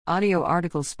Audio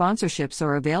article sponsorships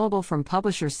are available from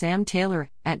publisher Sam Taylor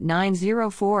at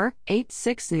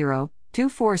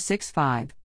 904-860-2465.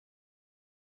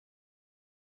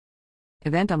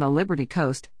 Event on the Liberty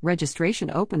Coast.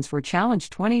 Registration opens for Challenge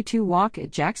 22 Walk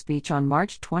at Jax Beach on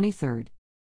March 23.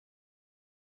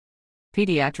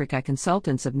 Pediatric Eye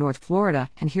Consultants of North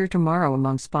Florida and Here Tomorrow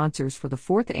among sponsors for the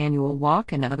 4th annual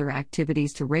walk and other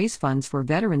activities to raise funds for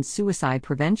veterans' suicide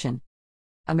prevention.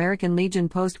 American Legion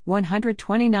Post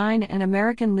 129 and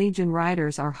American Legion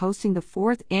Riders are hosting the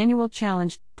 4th annual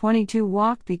Challenge 22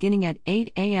 Walk beginning at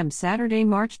 8 a.m. Saturday,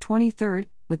 March 23,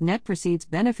 with net proceeds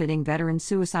benefiting veteran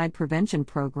suicide prevention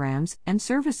programs and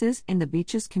services in the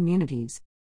beach's communities.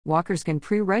 Walkers can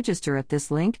pre-register at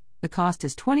this link. The cost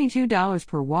is $22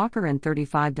 per walker and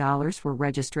 $35 for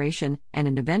registration and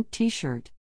an event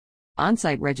t-shirt.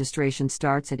 On-site registration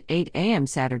starts at 8 a.m.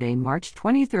 Saturday, March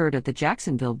 23 at the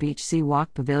Jacksonville Beach Sea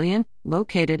Walk Pavilion,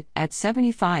 located at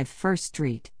 75 First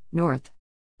Street, North.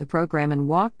 The program and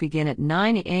walk begin at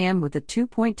 9 a.m. with a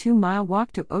 2.2-mile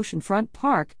walk to Oceanfront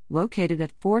Park, located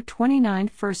at 429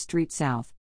 First Street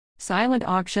South. Silent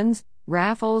auctions,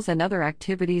 raffles, and other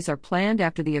activities are planned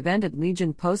after the event at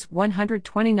Legion Post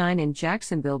 129 in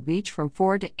Jacksonville Beach from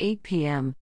 4 to 8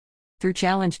 p.m. Through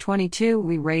Challenge 22,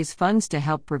 we raise funds to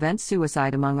help prevent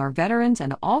suicide among our veterans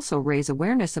and also raise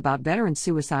awareness about veteran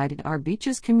suicide in our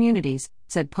beaches communities,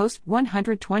 said Post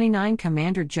 129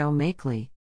 Commander Joe Makeley.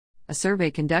 A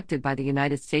survey conducted by the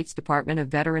United States Department of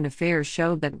Veteran Affairs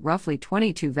showed that roughly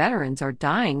 22 veterans are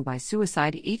dying by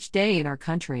suicide each day in our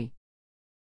country.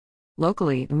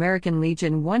 Locally, American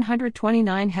Legion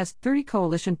 129 has 30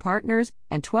 coalition partners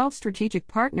and 12 strategic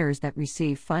partners that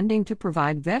receive funding to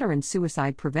provide veteran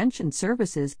suicide prevention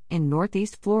services in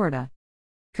Northeast Florida.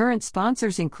 Current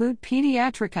sponsors include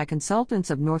Pediatric Eye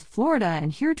Consultants of North Florida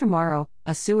and Here Tomorrow,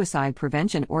 a suicide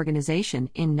prevention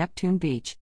organization in Neptune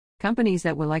Beach. Companies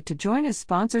that would like to join as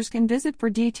sponsors can visit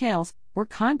for details or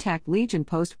contact Legion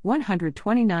Post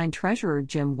 129 Treasurer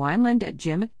Jim Wineland at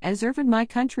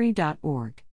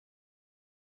jim@servinmycountry.org.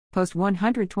 Post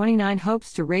 129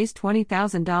 hopes to raise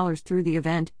 $20,000 through the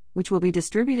event, which will be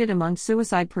distributed among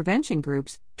suicide prevention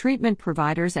groups, treatment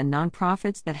providers, and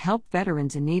nonprofits that help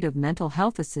veterans in need of mental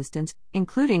health assistance,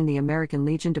 including the American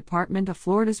Legion Department of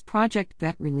Florida's Project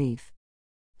Vet Relief.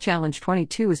 Challenge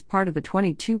 22 is part of the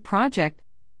 22 Project,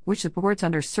 which supports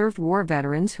underserved war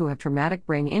veterans who have traumatic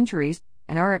brain injuries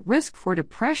and are at risk for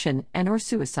depression and/or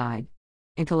suicide.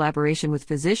 In collaboration with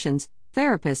physicians,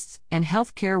 therapists, and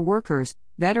healthcare workers,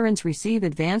 veterans receive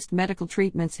advanced medical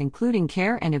treatments including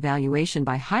care and evaluation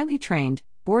by highly trained,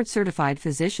 board-certified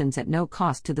physicians at no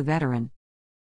cost to the veteran.